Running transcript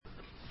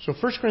So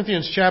 1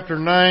 Corinthians chapter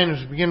 9, as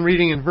we begin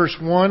reading in verse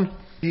 1,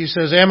 he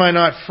says, Am I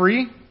not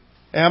free?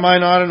 Am I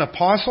not an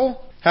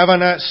apostle? Have I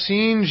not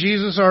seen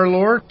Jesus our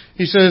Lord?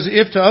 He says,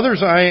 If to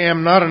others I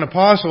am not an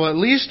apostle, at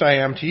least I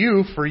am to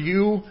you, for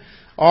you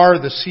are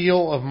the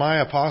seal of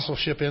my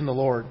apostleship in the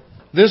Lord.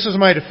 This is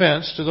my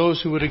defense to those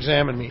who would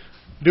examine me.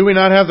 Do we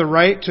not have the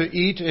right to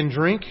eat and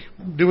drink?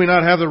 Do we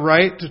not have the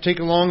right to take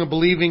along a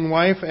believing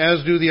wife,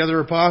 as do the other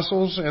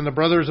apostles and the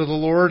brothers of the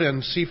Lord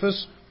and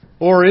Cephas?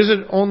 Or is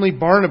it only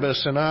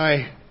Barnabas and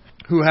I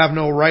who have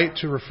no right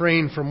to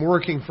refrain from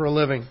working for a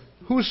living?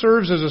 Who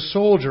serves as a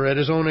soldier at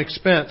his own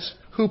expense?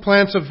 Who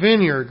plants a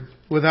vineyard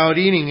without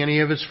eating any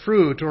of its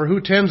fruit? Or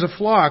who tends a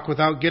flock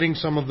without getting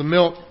some of the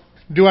milk?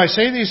 Do I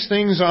say these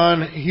things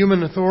on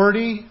human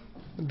authority?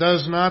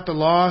 Does not the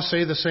law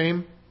say the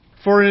same?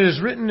 For it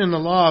is written in the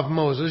law of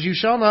Moses, You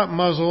shall not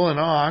muzzle an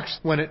ox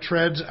when it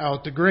treads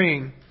out the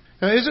grain.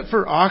 Now, is it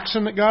for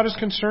oxen that God is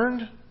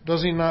concerned?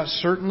 Does he not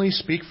certainly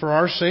speak for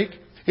our sake?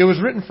 It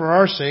was written for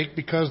our sake,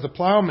 because the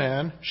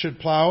plowman should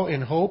plow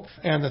in hope,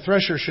 and the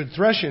thresher should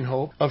thresh in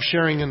hope of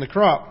sharing in the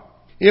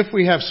crop. If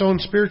we have sown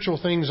spiritual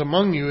things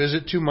among you, is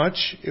it too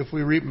much if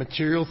we reap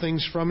material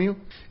things from you?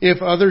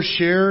 If others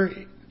share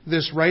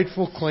this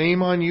rightful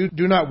claim on you,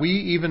 do not we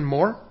even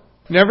more?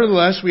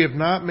 Nevertheless, we have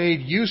not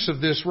made use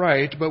of this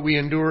right, but we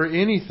endure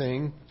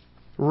anything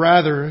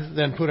rather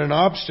than put an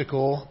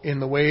obstacle in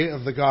the way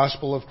of the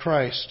gospel of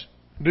Christ.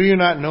 Do you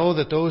not know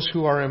that those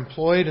who are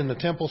employed in the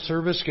temple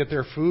service get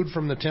their food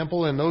from the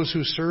temple, and those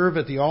who serve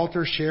at the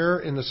altar share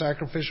in the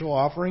sacrificial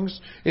offerings?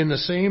 In the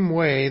same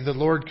way, the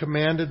Lord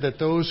commanded that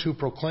those who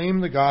proclaim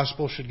the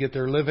gospel should get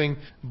their living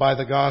by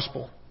the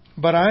gospel.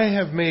 But I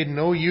have made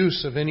no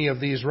use of any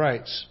of these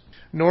rights,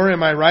 nor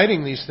am I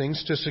writing these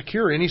things to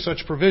secure any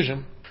such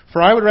provision.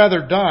 For I would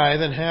rather die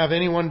than have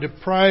anyone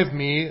deprive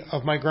me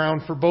of my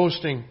ground for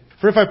boasting.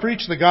 For if I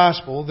preach the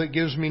gospel, that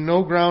gives me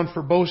no ground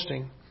for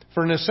boasting,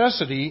 for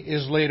necessity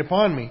is laid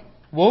upon me.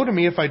 Woe to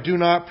me if I do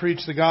not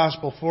preach the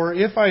gospel, for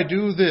if I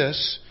do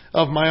this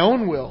of my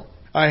own will,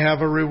 I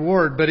have a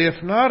reward. But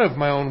if not of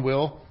my own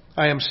will,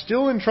 I am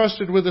still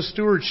entrusted with a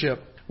stewardship.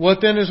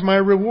 What then is my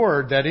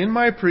reward? That in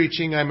my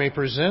preaching I may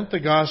present the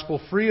gospel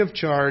free of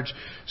charge,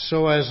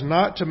 so as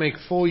not to make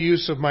full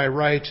use of my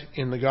right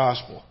in the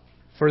gospel.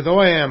 For though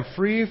I am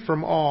free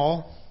from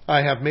all,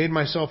 I have made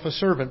myself a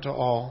servant to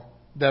all,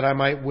 that I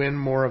might win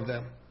more of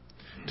them.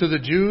 To the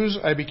Jews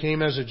I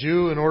became as a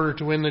Jew in order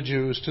to win the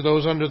Jews. To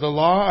those under the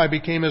law I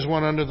became as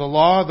one under the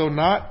law, though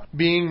not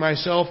being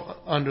myself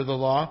under the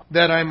law,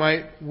 that I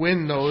might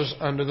win those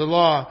under the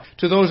law.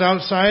 To those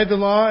outside the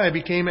law I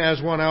became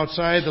as one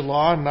outside the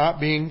law,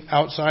 not being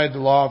outside the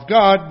law of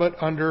God, but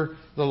under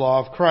the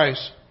law of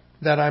Christ,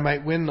 that I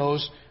might win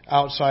those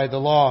outside the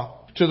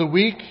law. To the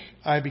weak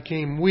I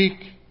became weak,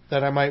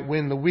 that I might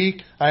win the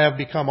weak. I have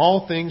become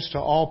all things to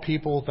all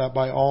people, that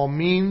by all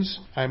means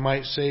I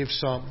might save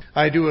some.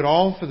 I do it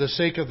all for the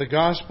sake of the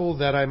gospel,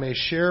 that I may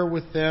share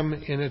with them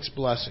in its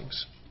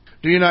blessings.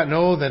 Do you not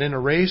know that in a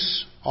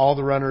race all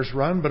the runners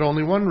run, but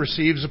only one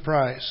receives a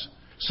prize?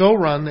 So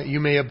run that you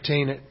may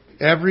obtain it.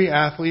 Every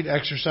athlete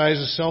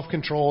exercises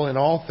self-control in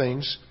all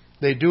things.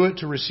 They do it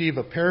to receive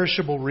a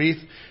perishable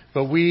wreath,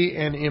 but we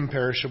an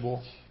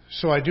imperishable.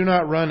 So I do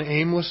not run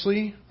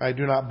aimlessly. I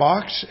do not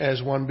box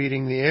as one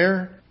beating the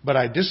air, but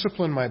I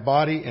discipline my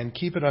body and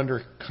keep it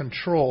under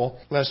control,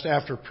 lest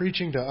after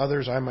preaching to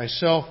others I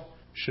myself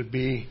should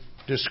be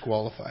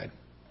disqualified.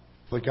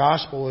 The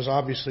gospel is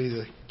obviously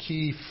the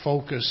key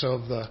focus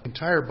of the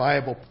entire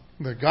Bible.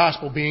 The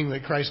gospel being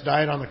that Christ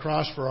died on the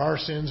cross for our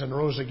sins and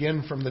rose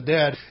again from the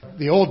dead.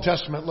 The Old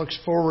Testament looks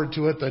forward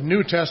to it. The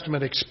New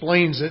Testament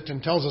explains it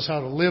and tells us how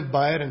to live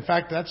by it. In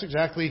fact, that's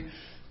exactly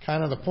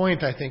kind of the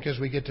point, I think, as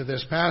we get to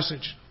this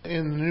passage.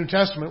 In the New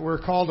Testament, we're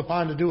called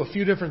upon to do a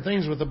few different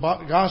things with the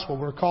gospel.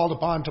 We're called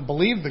upon to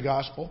believe the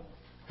gospel,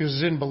 because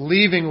it's in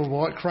believing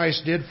what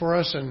Christ did for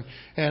us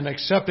and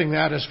accepting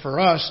that as for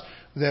us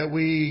that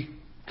we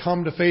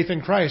come to faith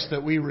in Christ,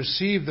 that we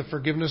receive the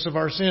forgiveness of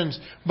our sins.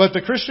 But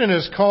the Christian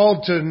is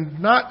called to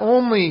not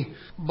only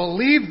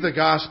believe the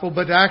gospel,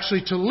 but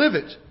actually to live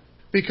it.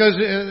 Because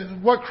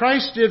what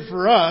Christ did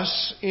for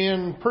us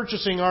in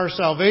purchasing our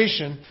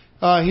salvation,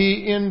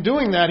 in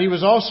doing that, He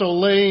was also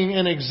laying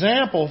an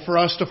example for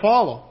us to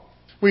follow.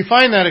 We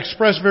find that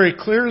expressed very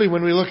clearly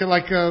when we look at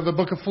the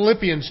book of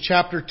Philippians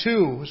chapter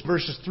 2,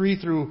 verses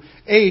 3 through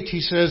 8.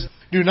 He says,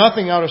 Do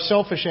nothing out of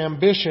selfish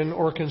ambition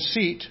or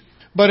conceit,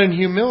 but in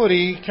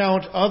humility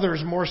count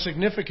others more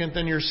significant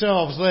than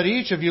yourselves. Let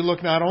each of you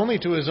look not only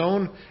to his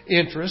own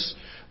interests,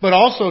 but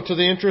also to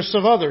the interests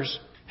of others.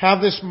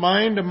 Have this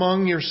mind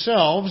among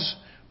yourselves,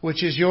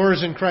 which is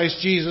yours in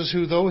Christ Jesus,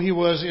 who though He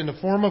was in the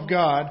form of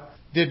God,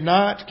 did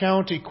not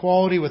count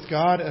equality with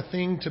God a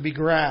thing to be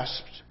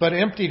grasped, but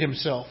emptied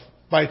Himself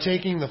by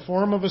taking the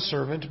form of a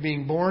servant,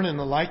 being born in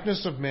the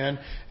likeness of men,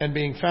 and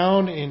being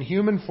found in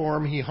human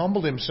form, He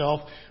humbled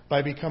Himself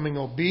by becoming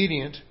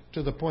obedient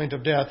to the point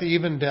of death,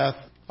 even death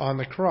on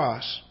the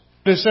cross.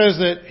 It says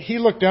that He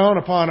looked down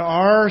upon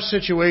our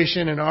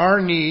situation and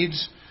our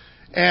needs,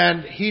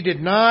 and He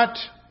did not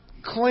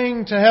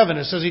cling to heaven.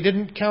 It says he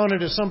didn't count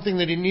it as something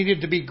that he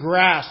needed to be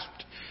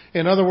grasped.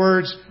 In other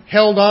words,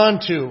 held on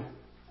to.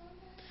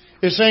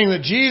 It's saying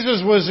that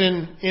Jesus was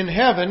in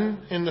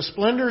heaven, in the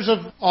splendors of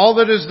all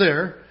that is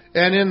there,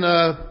 and in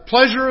the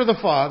pleasure of the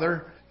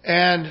Father,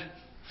 and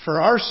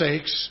for our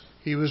sakes,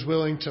 he was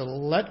willing to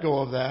let go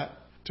of that,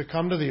 to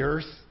come to the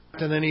earth,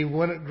 and then he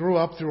grew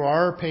up through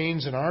our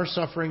pains and our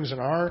sufferings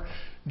and our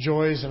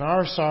joys and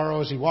our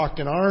sorrows. He walked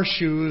in our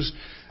shoes,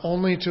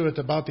 only to, at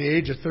about the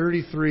age of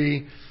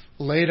 33,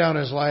 lay down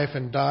his life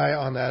and die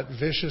on that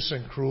vicious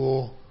and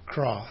cruel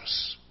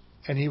cross.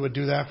 And he would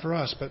do that for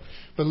us. But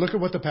look at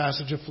what the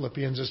passage of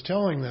Philippians is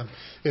telling them.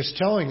 It's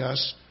telling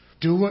us,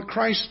 do what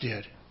Christ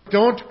did.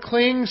 Don't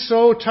cling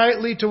so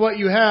tightly to what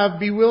you have.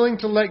 Be willing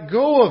to let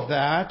go of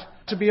that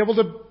to be able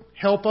to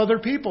help other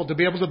people, to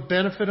be able to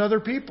benefit other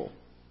people.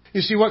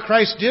 You see, what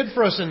Christ did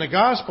for us in the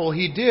gospel,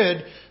 he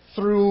did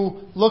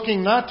through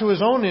looking not to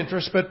his own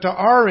interests, but to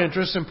our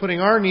interests and putting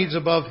our needs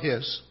above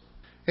his.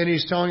 And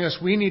he's telling us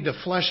we need to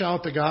flesh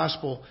out the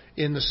gospel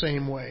in the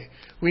same way.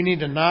 We need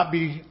to not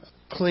be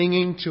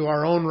clinging to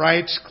our own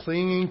rights,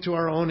 clinging to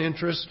our own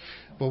interests,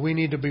 but we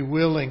need to be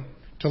willing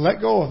to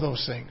let go of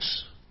those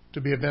things to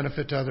be a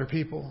benefit to other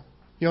people.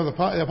 You know,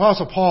 the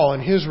Apostle Paul,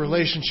 in his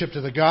relationship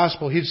to the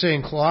gospel, he'd say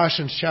in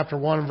Colossians chapter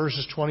 1,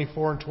 verses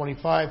 24 and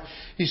 25,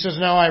 he says,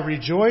 "Now I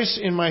rejoice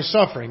in my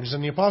sufferings."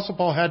 And the Apostle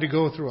Paul had to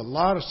go through a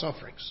lot of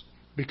sufferings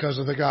because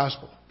of the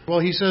gospel. Well,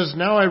 he says,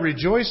 "Now I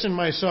rejoice in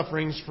my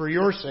sufferings for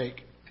your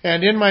sake.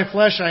 And in my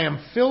flesh I am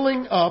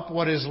filling up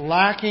what is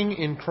lacking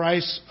in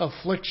Christ's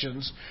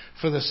afflictions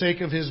for the sake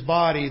of his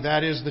body,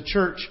 that is the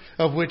church,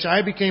 of which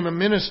I became a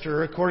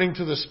minister according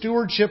to the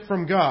stewardship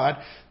from God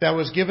that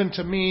was given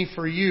to me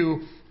for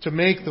you to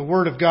make the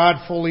word of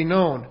God fully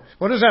known."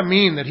 What does that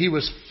mean, that he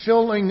was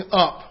filling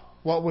up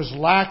what was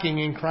lacking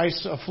in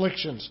Christ's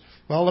afflictions?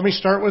 Well, let me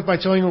start by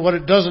telling you what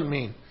it doesn't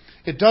mean.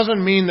 It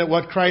doesn't mean that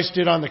what Christ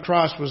did on the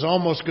cross was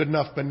almost good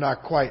enough but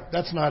not quite.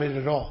 That's not it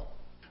at all.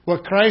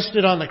 What Christ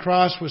did on the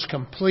cross was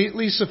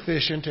completely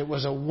sufficient. It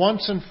was a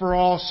once and for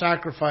all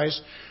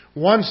sacrifice.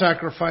 One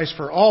sacrifice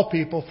for all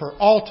people, for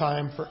all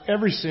time, for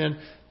every sin,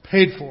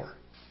 paid for.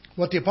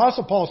 What the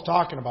Apostle Paul is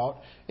talking about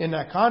in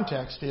that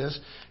context is,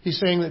 he's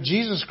saying that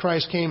Jesus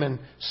Christ came and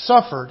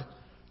suffered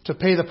to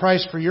pay the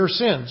price for your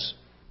sins.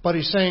 But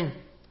he's saying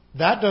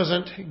that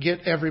doesn't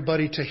get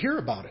everybody to hear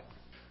about it.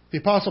 The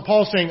Apostle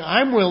Paul is saying,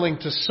 I'm willing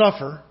to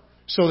suffer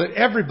so that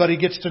everybody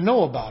gets to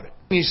know about it.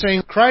 He's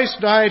saying Christ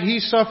died, he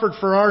suffered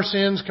for our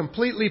sins,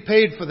 completely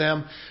paid for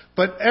them,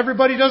 but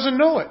everybody doesn't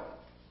know it.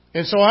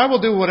 And so I will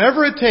do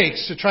whatever it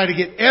takes to try to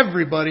get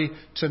everybody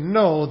to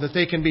know that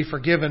they can be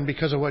forgiven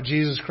because of what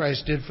Jesus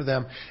Christ did for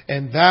them.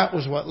 And that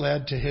was what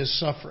led to his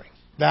suffering.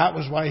 That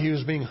was why he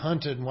was being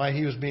hunted and why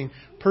he was being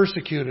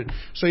persecuted.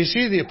 So you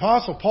see, the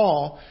Apostle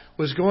Paul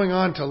was going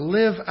on to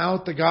live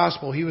out the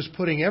gospel. He was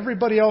putting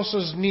everybody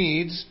else's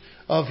needs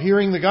of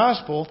hearing the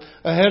gospel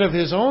ahead of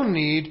his own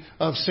need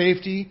of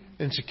safety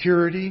and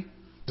security.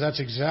 That's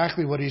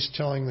exactly what he's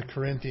telling the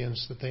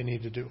Corinthians that they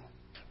need to do.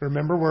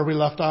 Remember where we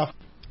left off?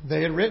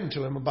 They had written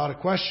to him about a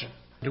question.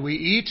 Do we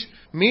eat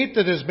meat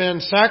that has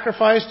been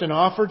sacrificed and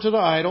offered to the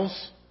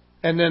idols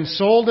and then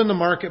sold in the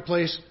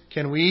marketplace?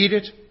 Can we eat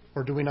it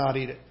or do we not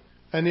eat it?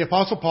 And the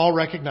Apostle Paul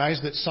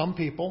recognized that some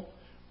people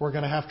were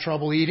going to have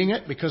trouble eating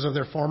it because of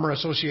their former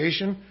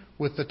association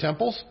with the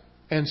temples.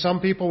 And some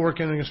people were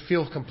going to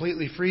feel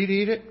completely free to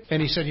eat it.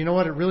 And he said, you know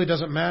what? It really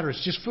doesn't matter.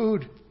 It's just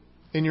food.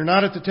 And you're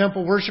not at the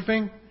temple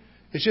worshiping.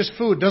 It's just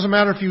food. It doesn't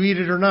matter if you eat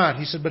it or not.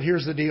 He said, but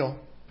here's the deal.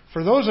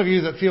 For those of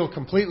you that feel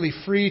completely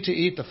free to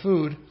eat the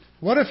food,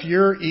 what if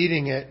your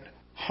eating it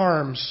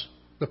harms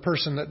the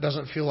person that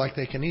doesn't feel like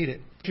they can eat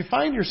it? If you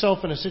find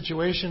yourself in a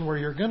situation where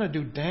you're going to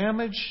do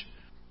damage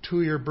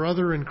to your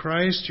brother in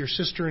Christ, your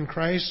sister in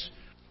Christ,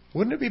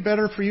 wouldn't it be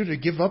better for you to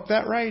give up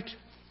that right?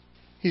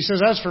 He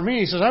says, as for me,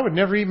 he says, I would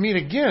never eat meat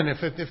again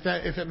if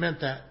it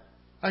meant that.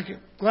 I could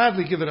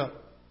gladly give it up.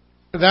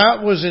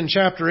 That was in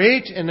chapter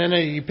 8, and then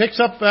he picks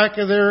up back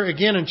there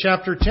again in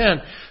chapter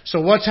 10.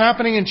 So what's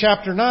happening in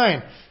chapter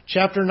 9?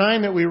 Chapter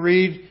 9 that we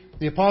read,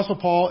 the Apostle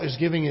Paul is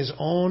giving his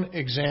own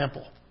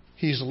example.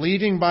 He's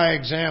leading by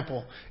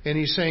example. And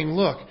he's saying,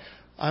 look,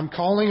 I'm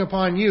calling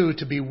upon you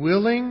to be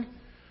willing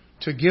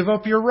to give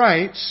up your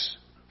rights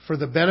for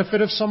the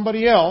benefit of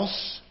somebody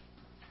else.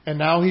 And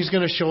now he's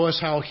going to show us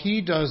how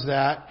he does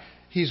that.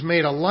 He's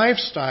made a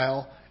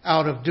lifestyle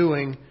out of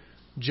doing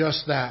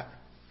just that.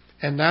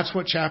 And that's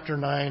what chapter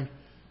 9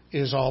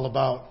 is all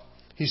about.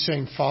 He's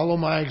saying, follow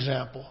my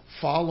example.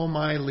 Follow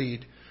my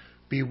lead.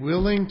 Be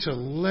willing to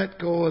let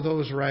go of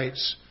those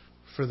rights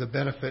for the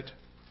benefit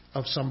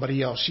of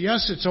somebody else.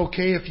 Yes, it's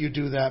okay if you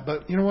do that.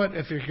 But you know what?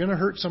 If you're going to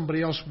hurt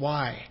somebody else,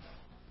 why?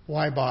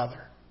 Why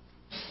bother?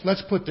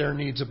 Let's put their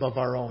needs above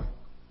our own.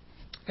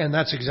 And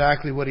that's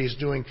exactly what he's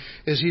doing,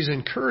 is he's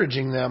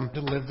encouraging them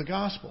to live the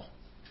gospel.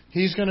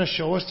 He's going to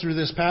show us through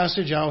this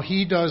passage how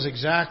he does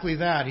exactly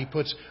that. He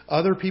puts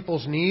other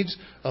people's needs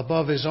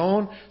above his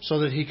own so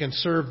that he can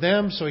serve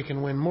them, so he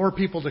can win more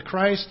people to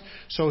Christ,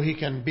 so he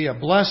can be a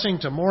blessing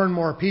to more and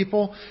more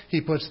people.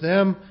 He puts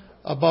them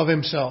above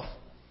himself.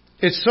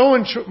 It's so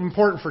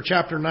important for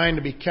chapter 9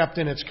 to be kept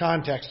in its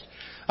context.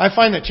 I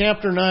find that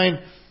chapter 9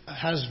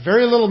 has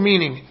very little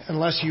meaning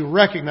unless you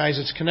recognize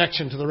its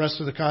connection to the rest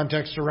of the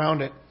context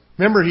around it.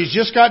 Remember, he's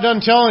just got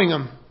done telling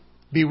them,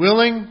 be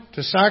willing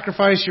to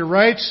sacrifice your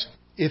rights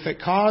if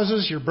it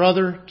causes your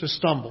brother to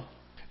stumble.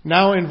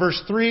 Now in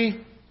verse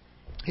 3,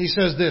 he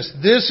says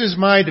this is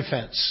my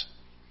defense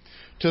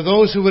to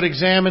those who would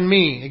examine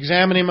me.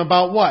 Examine him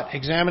about what?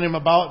 Examine him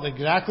about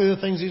exactly the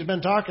things he's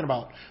been talking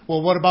about.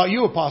 Well, what about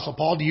you, Apostle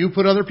Paul? Do you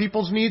put other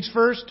people's needs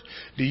first?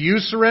 Do you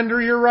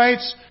surrender your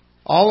rights?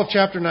 All of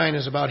chapter 9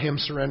 is about him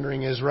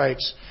surrendering his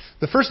rights.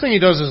 The first thing he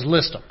does is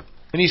list them.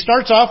 And he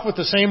starts off with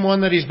the same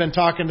one that he's been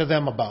talking to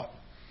them about.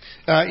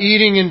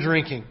 Eating and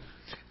drinking.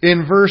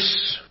 In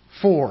verse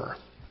 4,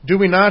 do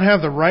we not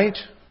have the right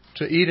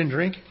to eat and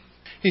drink?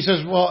 He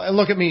says, well,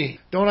 look at me.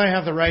 Don't I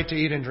have the right to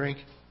eat and drink?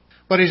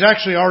 But he's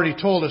actually already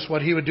told us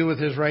what he would do with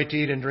his right to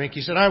eat and drink.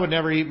 He said, I would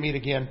never eat meat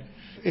again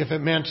if it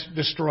meant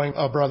destroying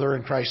a brother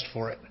in Christ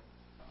for it.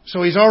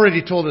 So he's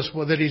already told us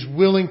that he's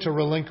willing to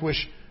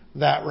relinquish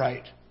that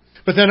right.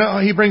 But then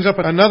he brings up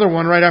another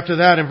one right after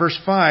that in verse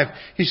 5.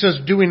 He says,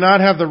 do we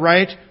not have the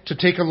right to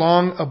take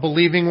along a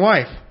believing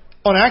wife?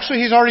 Well, and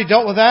actually he's already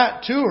dealt with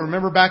that too.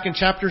 Remember back in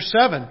chapter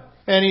 7.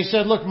 And he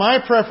said, look, my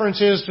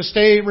preference is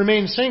to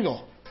remain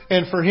single.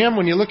 And for him,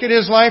 when you look at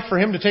his life, for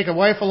him to take a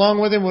wife along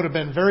with him would have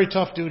been very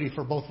tough duty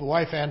for both the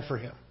wife and for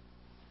him.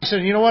 He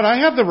said, you know what? I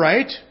have the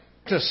right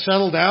to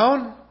settle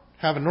down,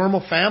 have a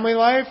normal family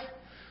life.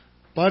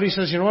 But he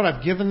says, you know what?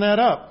 I've given that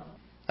up.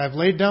 I've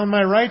laid down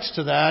my rights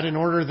to that in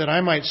order that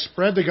I might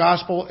spread the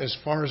gospel as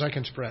far as I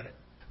can spread it.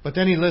 But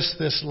then he lists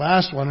this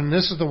last one, and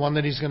this is the one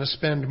that he's going to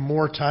spend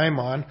more time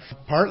on,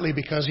 partly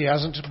because he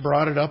hasn't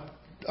brought it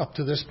up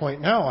to this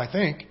point now, I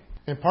think.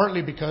 And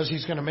partly because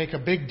he's going to make a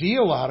big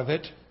deal out of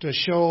it to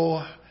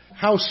show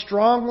how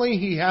strongly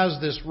he has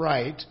this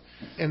right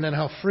and then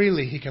how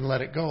freely he can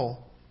let it go.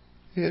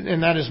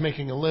 And that is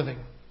making a living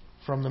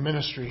from the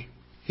ministry.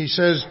 He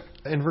says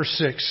in verse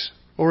 6,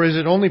 or is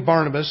it only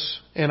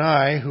Barnabas and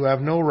I who have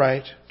no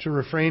right to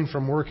refrain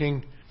from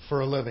working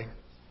for a living?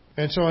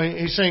 And so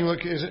he's saying,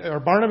 look, are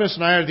Barnabas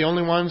and I are the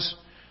only ones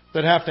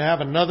that have to have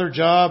another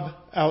job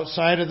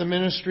outside of the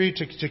ministry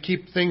to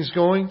keep things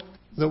going?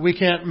 That we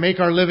can't make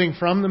our living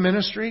from the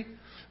ministry?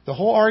 The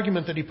whole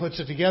argument that he puts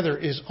it together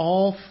is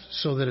all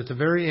so that at the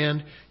very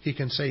end he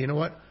can say, you know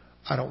what?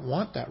 I don't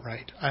want that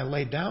right. I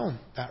lay down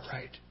that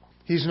right.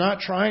 He's not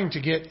trying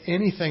to get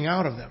anything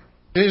out of them.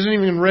 He isn't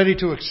even ready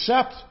to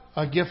accept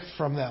a gift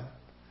from them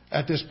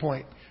at this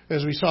point,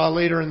 as we saw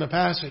later in the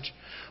passage.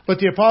 But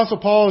the Apostle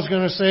Paul is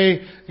going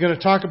to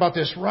talk about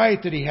this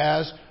right that he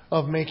has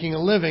of making a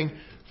living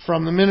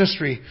from the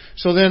ministry.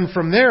 So then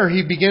from there,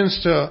 he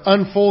begins to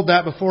unfold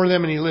that before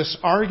them, and he lists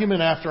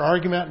argument after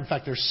argument. In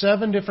fact, there's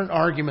 7 different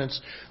arguments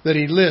that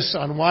he lists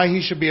on why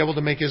he should be able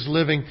to make his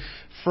living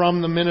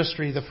from the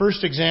ministry. The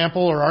first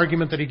example or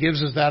argument that he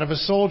gives is that of a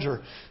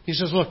soldier. He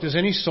says, look, does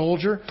any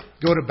soldier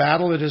go to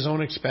battle at his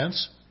own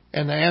expense?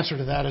 And the answer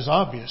to that is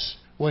obvious.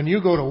 When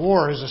you go to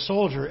war as a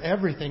soldier,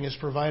 everything is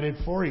provided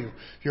for you.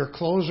 Your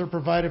clothes are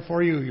provided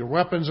for you. Your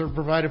weapons are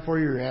provided for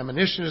you. Your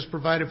ammunition is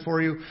provided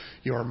for you.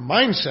 Your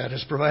mindset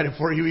is provided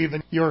for you.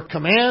 Even your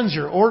commands,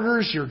 your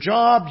orders, your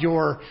job,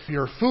 your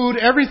food,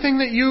 everything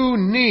that you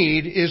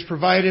need is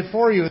provided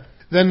for you.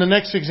 Then the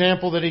next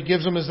example that he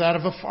gives them is that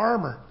of a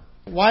farmer.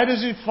 Why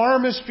does he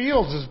farm his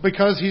fields? It's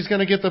because he's going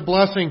to get the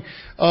blessing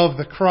of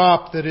the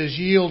crop that is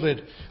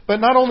yielded. But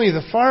not only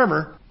the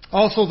farmer,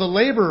 also the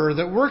laborer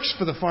that works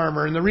for the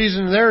farmer. And the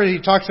reason there,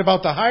 he talks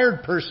about the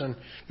hired person.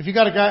 If you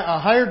got a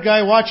hired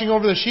guy watching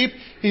over the sheep,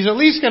 he's at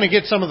least going to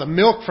get some of the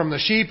milk from the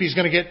sheep. He's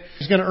going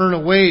to earn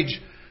a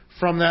wage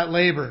from that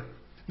labor.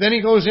 Then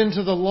he goes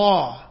into the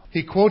law.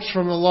 He quotes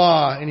from the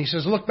law, and he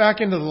says, look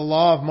back into the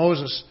law of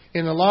Moses.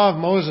 In the law of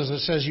Moses, it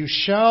says, you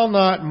shall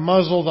not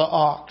muzzle the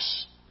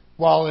ox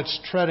while it's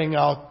treading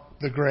out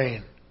the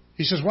grain.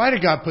 He says, why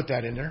did God put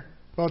that in there?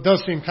 Well, it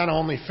does seem kind of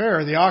only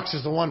fair. The ox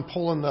is the one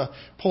pulling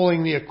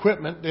the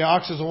equipment. The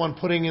ox is the one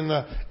putting in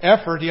the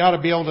effort. He ought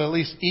to be able to at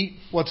least eat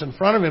what's in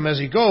front of him as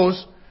he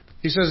goes.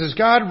 He says, is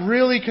God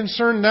really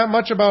concerned that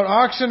much about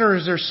oxen, or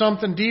is there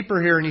something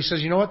deeper here? And he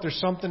says, you know what? There's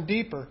something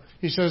deeper.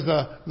 He says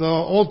the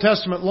Old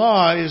Testament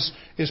law is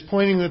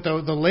pointing that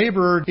the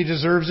laborer, he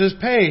deserves his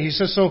pay. He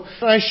says, so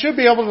I should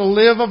be able to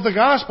live of the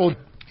gospel.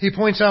 He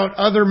points out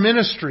other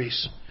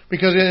ministries.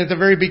 Because at the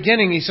very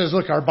beginning he says,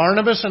 look, are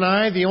Barnabas and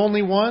I the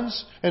only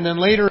ones? And then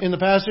later in the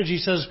passage he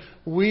says,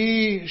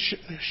 we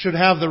should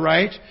have the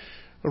right,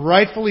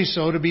 rightfully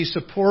so, to be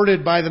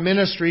supported by the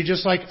ministry,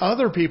 just like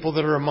other people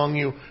that are among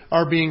you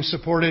are being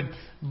supported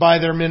by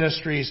their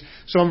ministries.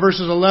 So in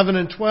verses 11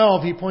 and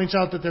 12 he points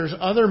out that there's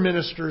other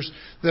ministers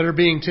that are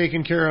being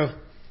taken care of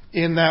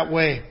in that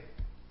way.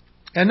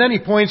 And then he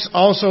points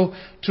also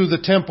to the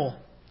temple.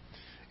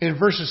 In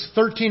verses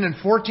 13 and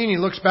 14, he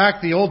looks back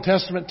at the Old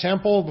Testament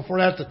temple, before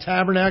that the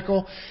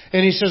tabernacle,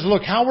 and he says,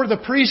 look, how were the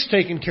priests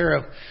taken care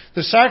of?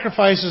 The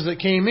sacrifices that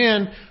came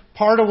in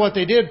part of what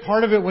they did,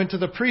 part of it went to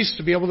the priests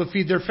to be able to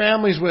feed their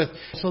families with.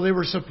 So they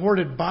were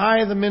supported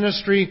by the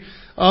ministry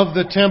of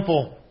the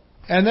temple.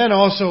 And then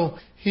also,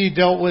 he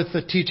dealt with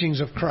the teachings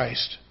of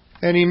Christ.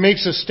 And he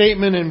makes a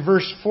statement in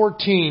verse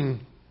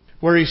 14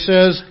 where he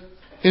says,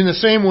 in the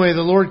same way,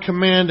 the Lord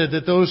commanded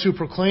that those who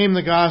proclaim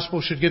the gospel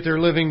should get their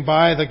living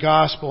by the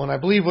gospel. And I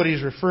believe what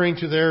he's referring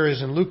to there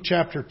is in Luke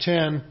chapter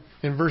 10,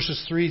 in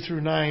verses 3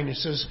 through 9. He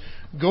says,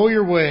 go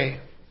your way.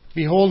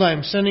 Behold, I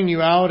am sending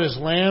you out as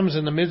lambs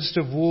in the midst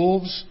of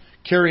wolves.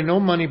 Carry no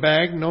money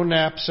bag, no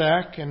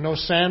knapsack, and no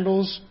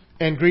sandals,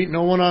 and greet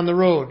no one on the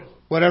road.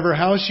 Whatever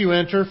house you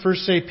enter,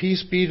 first say,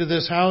 peace be to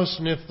this house,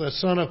 and if the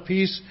Son of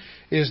Peace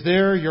is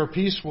there, your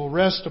peace will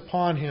rest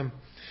upon him.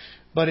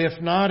 But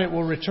if not, it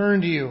will return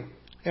to you.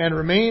 And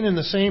remain in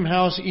the same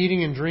house,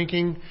 eating and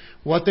drinking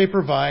what they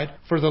provide,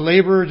 for the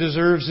laborer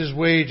deserves his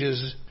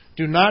wages.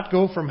 Do not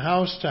go from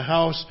house to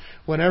house.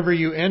 Whenever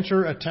you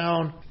enter a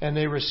town and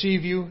they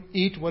receive you,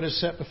 eat what is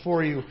set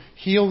before you.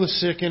 Heal the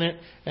sick in it,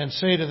 and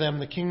say to them,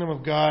 the kingdom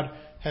of God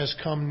has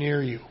come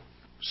near you.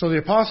 So the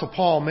Apostle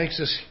Paul makes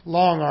this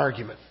long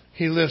argument.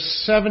 He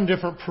lists 7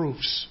 different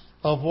proofs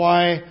of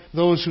why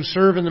those who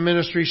serve in the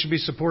ministry should be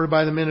supported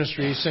by the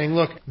ministry. He's saying,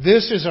 look,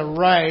 this is a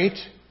right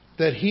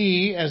that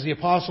he, as the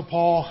Apostle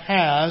Paul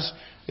has,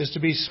 is to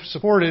be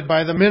supported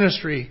by the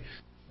ministry.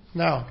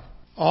 Now,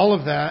 all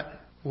of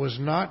that was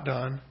not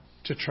done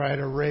to try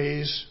to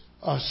raise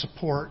a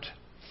support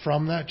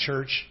from that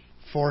church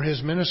for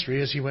his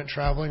ministry as he went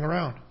traveling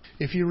around.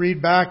 If you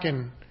read back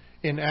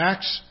in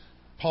Acts,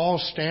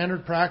 Paul's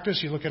standard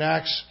practice, you look at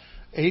Acts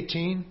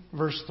 18,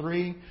 verse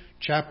 3,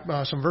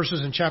 some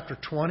verses in chapter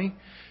 20,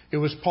 it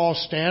was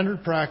Paul's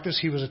standard practice.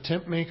 He was a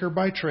tent maker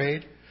by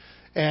trade,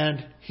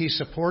 and he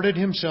supported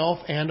himself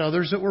and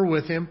others that were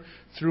with him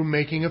through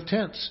making of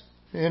tents.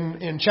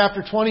 In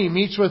chapter 20, he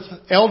meets with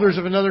elders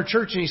of another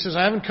church, and he says,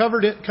 I haven't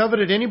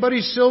coveted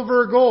anybody's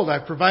silver or gold.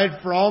 I've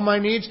provided for all my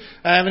needs.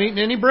 I haven't eaten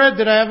any bread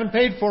that I haven't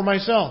paid for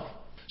myself.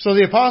 So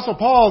the Apostle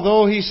Paul,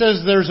 though he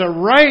says there's a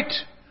right,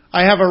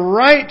 I have a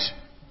right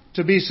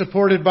to be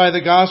supported by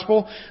the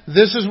gospel,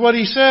 this is what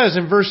he says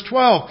in verse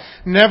 12.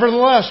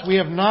 Nevertheless, we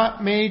have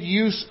not made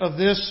use of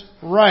this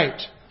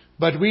right,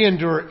 but we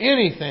endure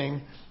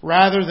anything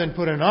rather than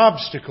put an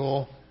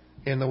obstacle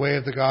in the way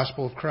of the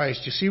gospel of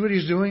Christ. You see what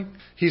he's doing?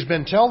 He's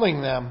been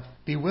telling them,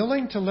 be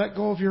willing to let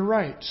go of your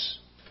rights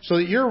so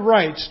that your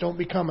rights don't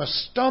become a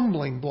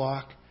stumbling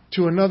block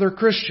to another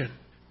Christian.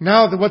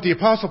 Now, what the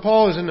Apostle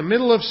Paul is in the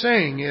middle of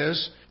saying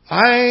is,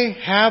 I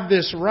have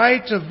this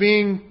right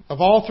of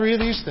all 3 of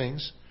these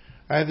things.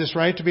 I have this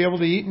right to be able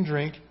to eat and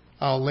drink.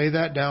 I'll lay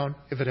that down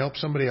if it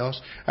helps somebody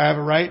else. I have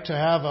a right to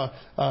have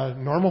a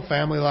normal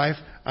family life.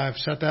 I've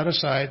set that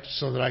aside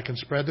so that I can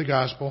spread the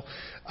gospel.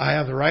 I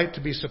have the right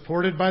to be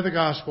supported by the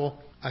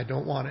gospel. I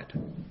don't want it.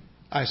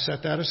 I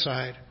set that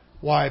aside.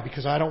 Why?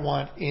 Because I don't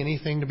want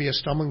anything to be a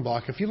stumbling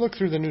block. If you look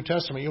through the New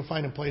Testament, you'll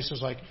find in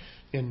places like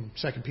in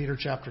 2 Peter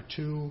chapter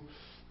 2,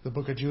 the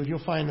book of Jude,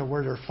 you'll find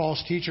where there are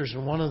false teachers.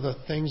 And one of the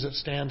things that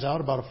stands out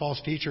about a false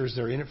teacher is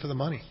they're in it for the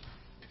money.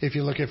 If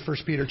you look at 1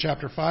 Peter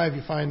chapter 5,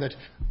 you find that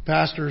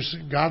pastors,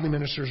 godly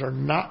ministers, are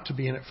not to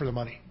be in it for the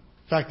money.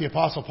 In fact, the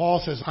Apostle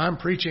Paul says, I'm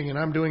preaching and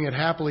I'm doing it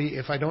happily.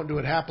 If I don't do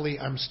it happily,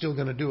 I'm still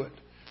going to do it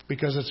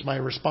because it's my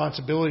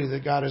responsibility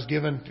that God has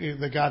given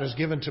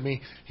to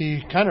me.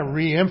 He kind of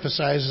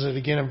re-emphasizes it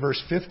again in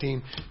verse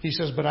 15. He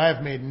says, but I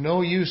have made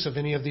no use of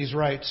any of these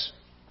rights,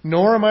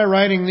 nor am I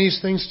writing these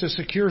things to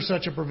secure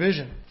such a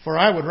provision. For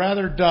I would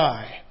rather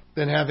die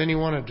than have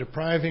anyone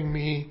depriving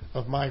me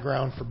of my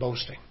ground for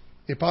boasting.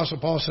 The Apostle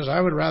Paul says, I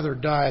would rather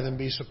die than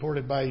be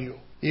supported by you.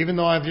 Even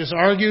though I've just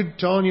argued,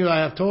 telling you I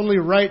have totally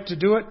right to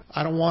do it,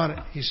 I don't want it.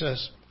 He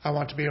says, I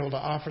want to be able to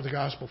offer the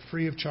gospel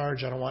free of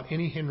charge. I don't want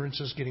any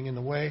hindrances getting in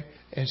the way.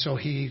 And so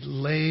he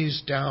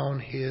lays down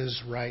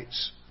his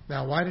rights.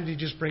 Now, why did he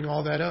just bring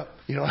all that up?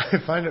 I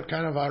find it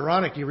kind of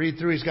ironic. You read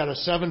through, he's got a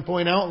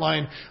 7-point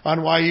outline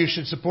on why you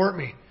should support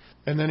me.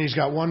 And then he's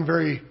got one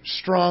very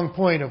strong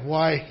point of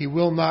why he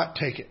will not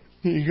take it.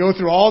 You go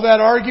through all that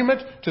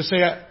argument to say,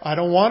 I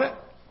don't want it.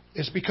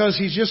 It's because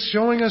he's just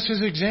showing us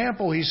his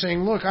example. He's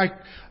saying, look,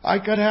 I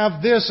could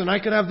have this, and I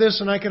could have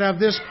this, and I could have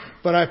this,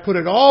 but I put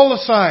it all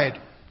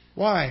aside.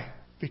 Why?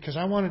 Because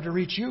I wanted to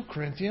reach you,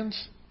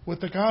 Corinthians,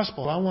 with the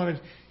gospel. I wanted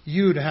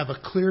you to have a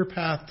clear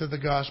path to the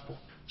gospel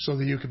so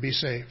that you could be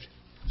saved.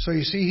 So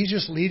you see, he's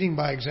just leading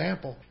by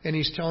example, and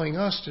he's telling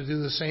us to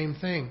do the same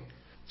thing.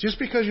 Just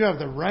because you have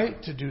the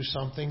right to do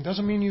something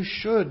doesn't mean you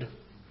should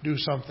do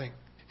something.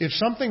 If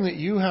something that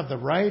you have the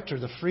right or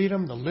the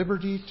freedom, the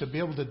liberty to be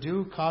able to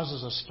do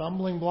causes a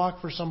stumbling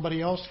block for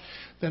somebody else,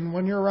 then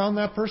when you're around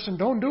that person,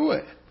 don't do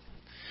it.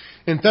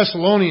 In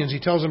Thessalonians, he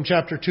tells them,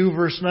 chapter 2,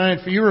 verse 9,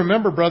 for you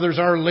remember, brothers,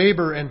 our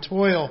labor and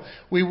toil.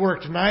 We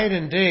worked night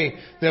and day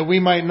that we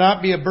might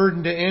not be a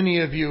burden to any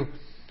of you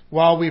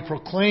while we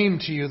proclaim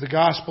to you the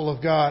gospel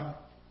of God.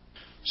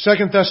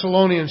 2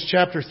 Thessalonians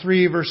chapter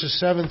 3 verses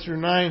 7 through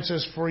 9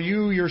 says, "For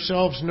you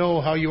yourselves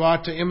know how you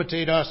ought to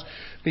imitate us,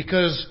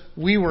 because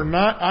we were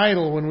not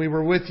idle when we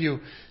were with you,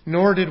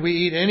 nor did we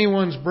eat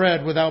anyone's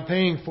bread without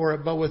paying for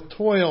it, but with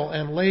toil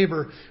and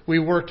labor we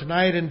worked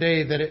night and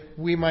day, that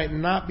we might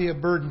not be a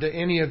burden to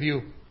any of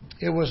you.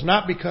 It was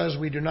not because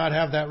we do not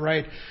have that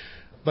right,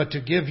 but to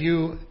give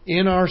you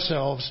in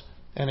ourselves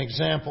an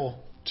example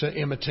to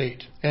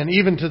imitate." And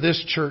even to this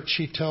church,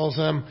 he tells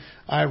them,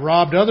 "I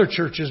robbed other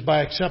churches by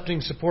accepting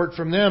support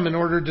from them in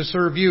order to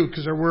serve you,"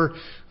 because there were,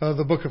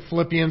 the book of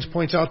Philippians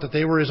points out that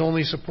they were his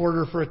only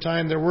supporter for a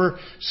time. There were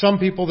some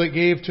people that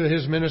gave to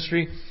his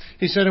ministry.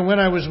 He said, "And when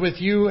I was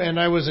with you and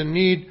I was in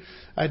need,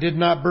 I did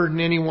not burden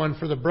anyone,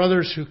 for the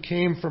brothers who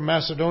came from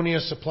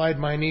Macedonia supplied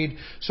my need.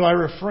 So I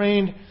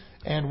refrained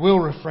and will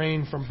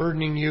refrain from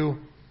burdening you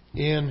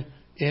in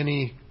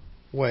any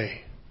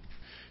way."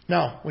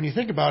 Now, when you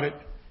think about it,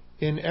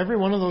 in every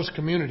one of those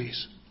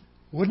communities,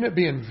 wouldn't it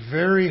be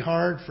very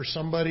hard for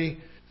somebody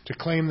to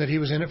claim that he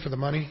was in it for the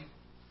money?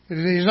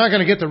 He's not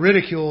going to get the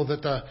ridicule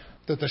that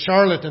the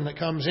charlatan that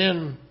comes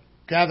in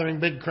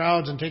gathering big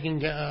crowds and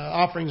taking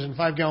offerings in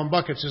 5-gallon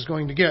buckets is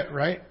going to get,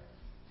 right?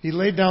 He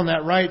laid down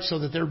that right so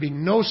that there would be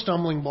no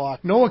stumbling block,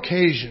 no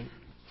occasion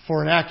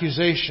for an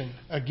accusation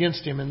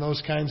against him in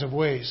those kinds of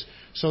ways,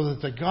 so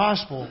that the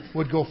gospel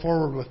would go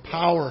forward with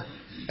power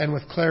and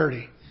with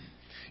clarity.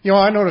 You know,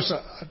 I notice,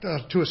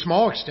 to a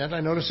small extent,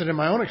 I notice it in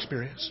my own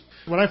experience.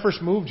 When I first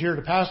moved here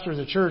to pastor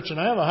the church, and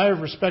I have a high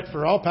respect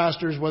for all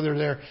pastors, whether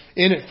they're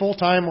in it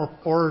full-time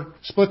or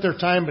split their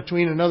time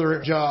between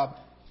another job.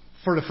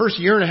 For the first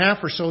year and a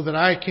half or so that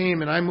I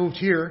came and I moved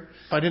here,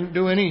 I didn't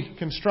do any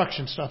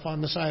construction stuff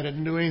on the side. I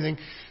didn't do anything.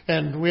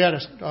 And we had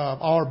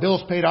all our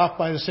bills paid off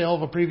by the sale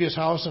of a previous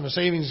house and a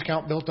savings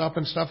account built up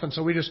and stuff. And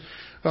so we just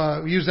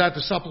used that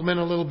to supplement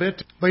a little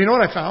bit. But you know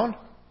what I found?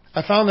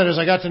 I found that as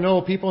I got to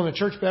know people in the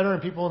church better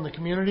and people in the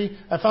community,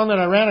 I found that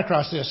I ran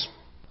across this.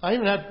 I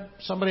even had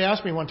somebody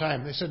ask me one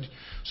time. They said,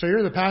 "So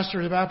you're the pastor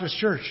of the Baptist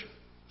church.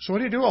 So what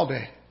do you do all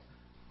day?"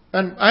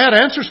 And I had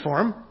answers for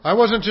them. I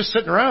wasn't just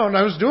sitting around.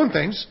 I was doing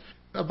things.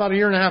 About a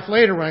year and a half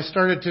later, when I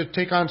started to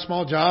take on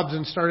small jobs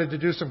and started to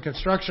do some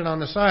construction on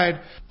the side,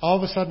 all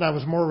of a sudden I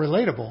was more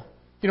relatable.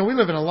 You know, we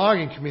live in a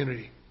logging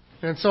community.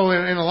 And so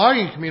in a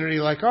logging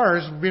community like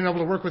ours, being able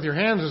to work with your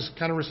hands is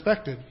kind of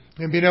respected.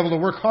 And being able to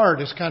work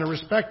hard is kind of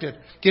respected.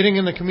 Getting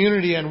in the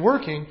community and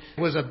working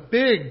was a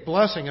big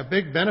blessing, a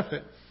big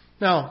benefit.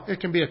 Now,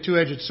 it can be a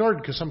two-edged sword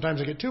because sometimes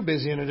I get too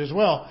busy in it as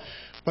well.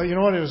 But you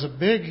know what? It was a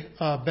big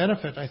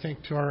benefit, I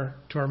think, to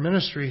our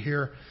ministry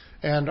here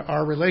and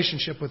our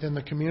relationship within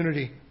the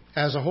community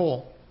as a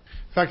whole.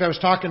 In fact, I was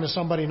talking to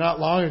somebody not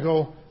long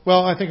ago.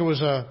 Well, I think it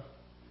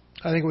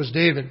was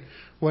David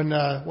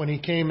when he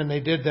came and they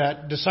did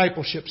that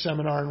discipleship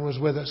seminar and was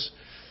with us.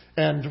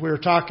 And we were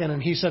talking,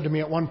 and he said to me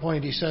at one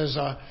point, he says,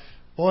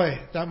 "Boy,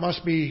 that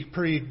must be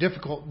pretty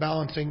difficult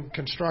balancing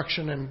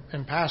construction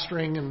and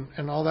pastoring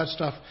and all that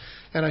stuff."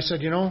 And I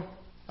said, "You know,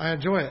 I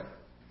enjoy it."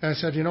 And I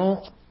said, "You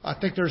know, I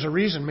think there's a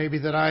reason maybe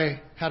that I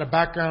had a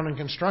background in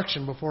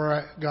construction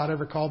before God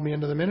ever called me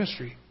into the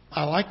ministry.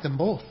 I like them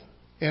both.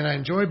 And I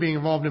enjoy being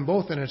involved in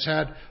both, and it's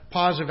had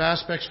positive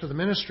aspects for the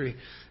ministry."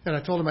 And I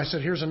told him, I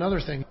said, "Here's another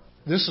thing.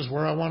 This is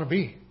where I want to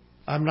be.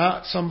 I'm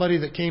not somebody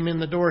that came in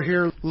the door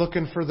here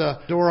looking for the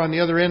door on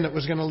the other end that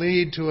was going to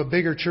lead to a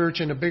bigger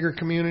church and a bigger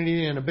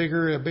community and a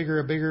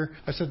bigger.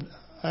 I said,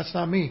 that's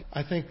not me.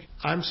 I think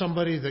I'm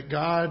somebody that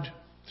God,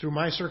 through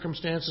my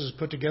circumstances, has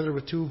put together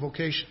with two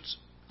vocations.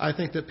 I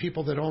think that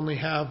people that only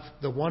have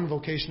the one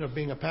vocation of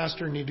being a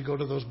pastor need to go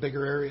to those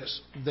bigger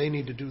areas. They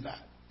need to do that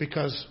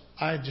because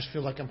I just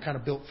feel like I'm kind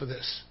of built for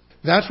this."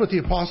 That's what the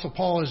Apostle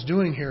Paul is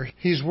doing here.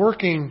 He's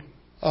working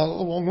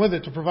along with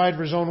it to provide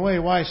for his own way.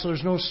 Why? So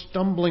there's no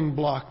stumbling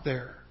block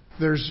there.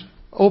 There's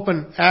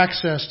open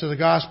access to the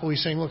gospel.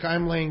 He's saying, look,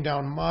 I'm laying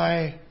down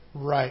my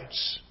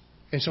rights.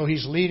 And so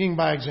he's leading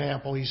by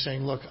example. He's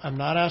saying, look, I'm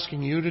not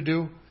asking you to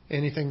do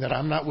anything that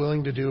I'm not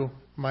willing to do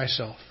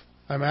myself.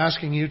 I'm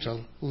asking you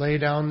to lay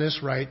down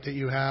this right that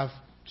you have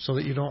so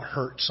that you don't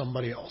hurt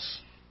somebody else.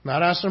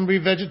 Not asking them to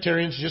be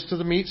vegetarians just to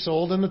the meat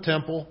sold in the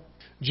temple,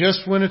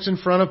 just when it's in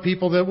front of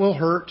people that will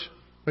hurt.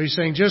 But he's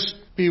saying, just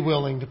be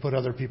willing to put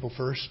other people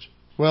first.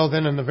 Well,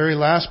 then in the very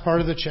last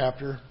part of the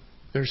chapter,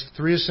 there's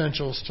 3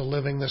 essentials to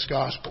living this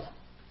gospel.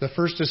 The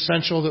first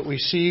essential that we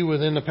see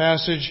within the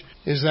passage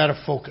is that of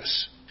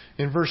focus.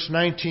 In verse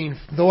 19,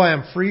 "Though I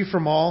am free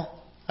from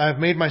all, I have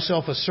made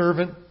myself a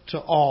servant to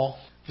all,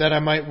 that I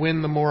might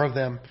win the more of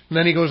them." And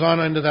then he goes on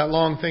into that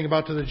long thing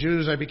about to the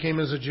Jews, I became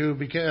as a Jew,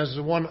 as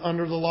the one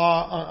under the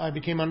law, I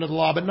became under the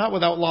law, but not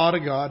without law to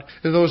God.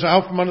 To those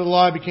out from under the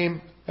law, I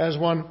became as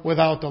one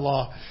without the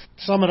law.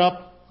 Sum it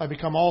up, I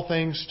become all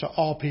things to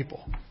all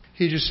people.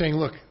 He's just saying,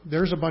 look,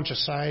 there's a bunch of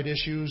side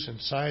issues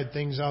and side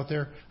things out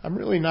there. I'm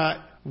really not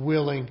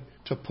willing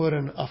to put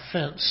an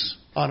offense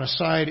on a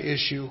side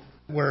issue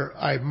where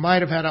I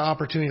might have had an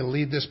opportunity to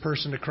lead this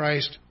person to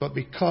Christ, but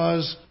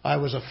because I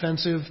was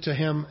offensive to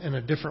him in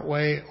a different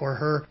way or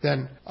her,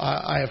 then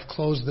I have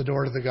closed the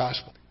door to the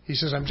gospel. He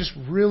says, I'm just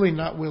really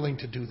not willing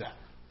to do that.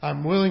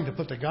 I'm willing to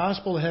put the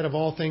gospel ahead of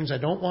all things. I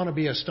don't want to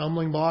be a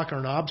stumbling block or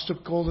an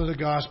obstacle to the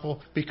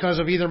gospel because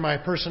of either my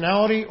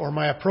personality or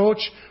my approach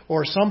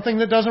or something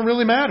that doesn't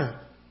really matter.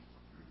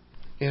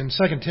 In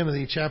 2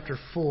 Timothy chapter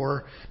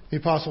 4, the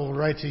apostle will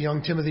write to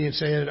young Timothy and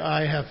say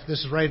that this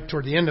is right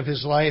toward the end of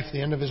his life,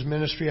 the end of his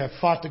ministry, I've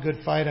fought the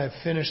good fight, I've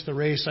finished the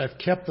race, I've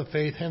kept the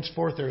faith,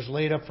 henceforth there is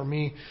laid up for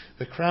me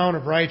the crown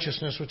of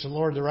righteousness, which the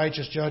Lord, the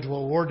righteous judge,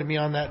 will award to me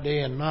on that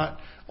day, and not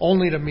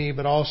only to me,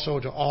 but also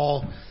to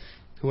all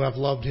who have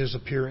loved his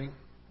appearing.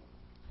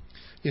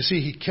 You see,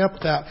 he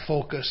kept that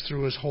focus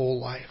through his whole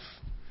life.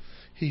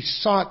 He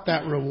sought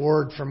that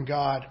reward from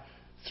God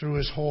through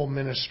his whole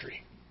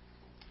ministry.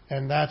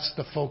 And that's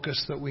the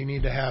focus that we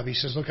need to have. He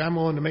says, look, I'm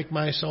willing to make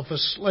myself a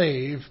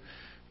slave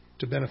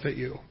to benefit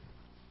you.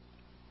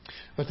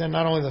 But then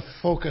not only the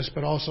focus,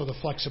 but also the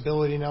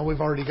flexibility. Now, we've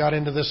already got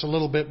into this a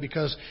little bit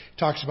because it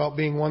talks about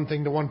being one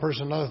thing to one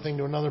person, another thing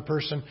to another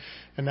person,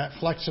 and that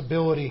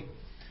flexibility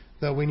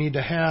that we need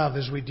to have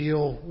as we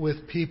deal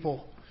with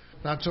people.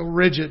 Not so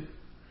rigid,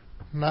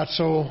 not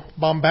so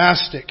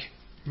bombastic,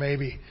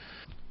 maybe,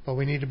 but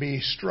we need to be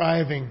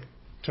striving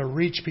to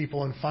reach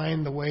people and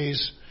find the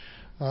ways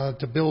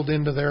to build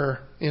into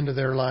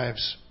their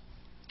lives.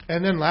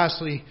 And then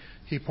lastly,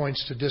 he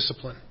points to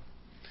discipline.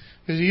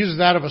 He uses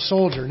that of a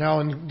soldier.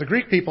 Now, the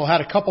Greek people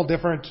had a couple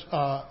different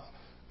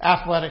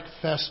athletic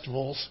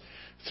festivals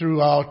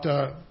throughout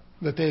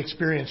that they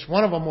experienced.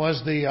 One of them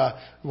was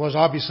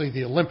obviously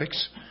the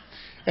Olympics,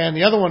 and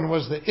the other one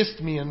was the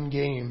Isthmian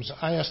Games,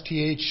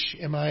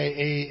 Isthmian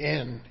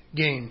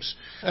Games.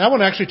 And that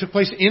one actually took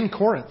place in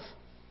Corinth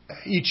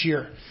each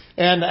year.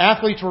 And the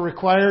athletes were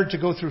required to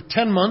go through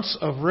 10 months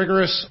of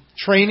rigorous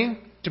training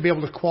to be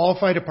able to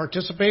qualify to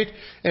participate.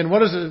 And what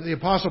does the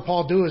Apostle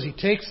Paul do is he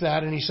takes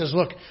that and he says,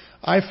 look,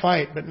 I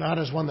fight, but not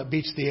as one that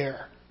beats the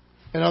air.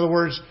 In other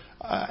words,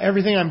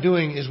 everything I'm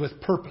doing is with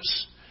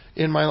purpose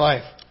in my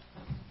life.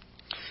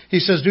 He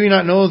says, do you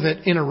not know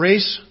that in a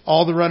race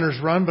all the runners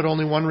run, but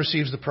only one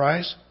receives the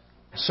prize?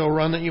 So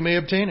run that you may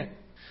obtain it.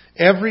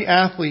 Every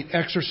athlete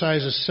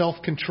exercises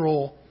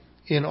self-control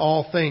in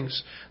all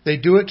things. They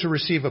do it to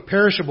receive a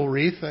perishable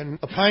wreath, and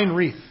a pine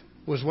wreath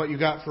was what you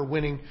got for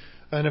winning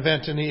an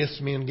event in the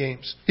Isthmian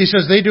Games. He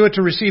says they do it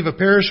to receive a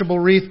perishable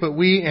wreath, but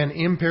we an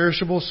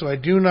imperishable. So I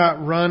do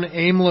not run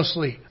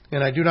aimlessly,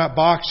 and I do not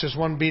box as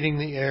one beating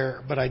the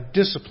air, but I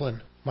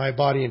discipline my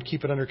body and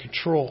keep it under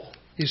control.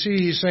 You see,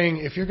 he's saying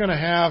if you're going to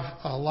have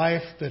a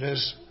life that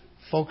is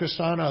focused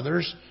on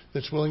others,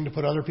 that's willing to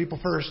put other people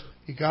first,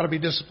 you've got to be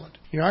disciplined.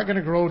 You're not going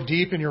to grow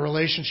deep in your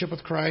relationship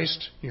with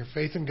Christ, your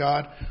faith in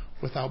God,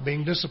 without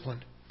being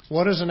disciplined.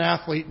 What does an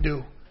athlete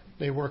do?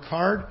 They work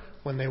hard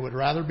when they would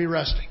rather be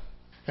resting.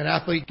 An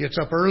athlete gets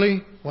up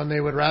early when they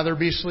would rather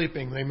be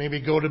sleeping. They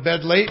maybe go to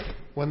bed late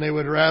when they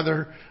would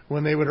rather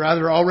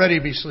already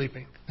be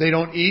sleeping. They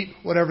don't eat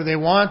whatever they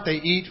want. They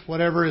eat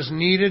whatever is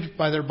needed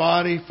by their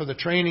body for the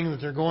training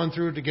that they're going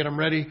through to get them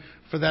ready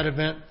for that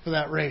event, for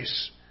that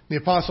race. The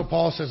Apostle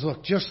Paul says,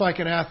 look, just like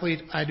an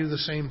athlete, I do the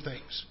same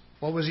things.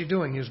 What was he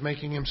doing? He was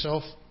making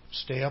himself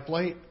stay up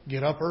late,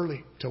 get up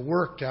early, to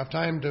work, to have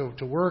time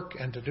to work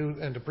and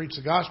to preach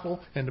the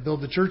gospel and to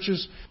build the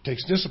churches. It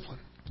takes discipline.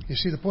 You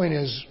see, the point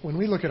is, when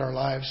we look at our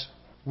lives,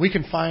 we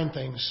can find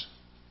things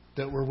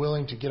that we're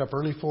willing to get up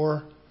early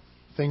for,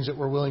 things that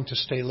we're willing to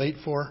stay late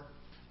for.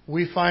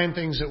 We find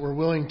things that we're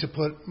willing to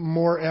put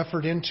more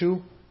effort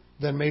into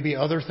than maybe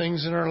other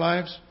things in our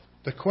lives.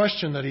 The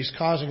question that he's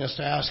causing us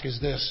to ask is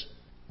this: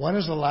 when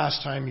is the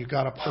last time you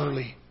got up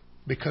early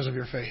because of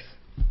your faith?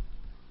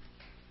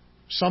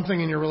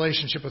 Something in your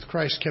relationship with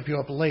Christ kept you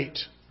up late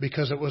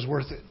because it was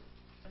worth it.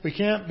 We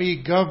can't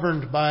be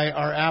governed by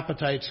our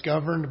appetites,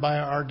 governed by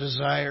our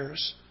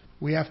desires.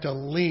 We have to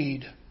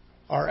lead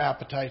our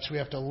appetites. We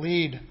have to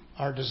lead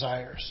our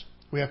desires.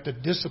 We have to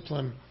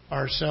discipline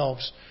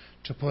ourselves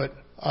to put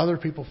other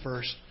people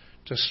first,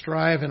 to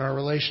strive in our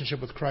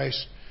relationship with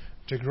Christ,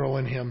 to grow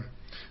in Him.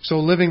 So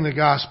living the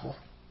gospel.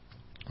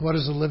 What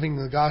does the living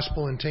the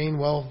gospel entail?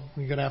 Well,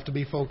 you're going to have to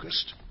be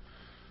focused.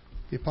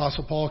 The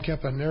Apostle Paul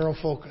kept a narrow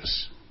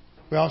focus.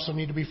 We also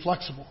need to be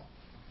flexible.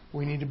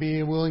 We need to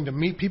be willing to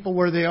meet people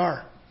where they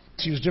are.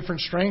 To use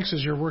different strengths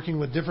as you're working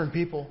with different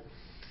people.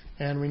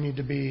 And we need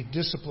to be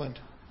disciplined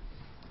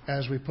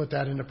as we put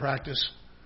that into practice.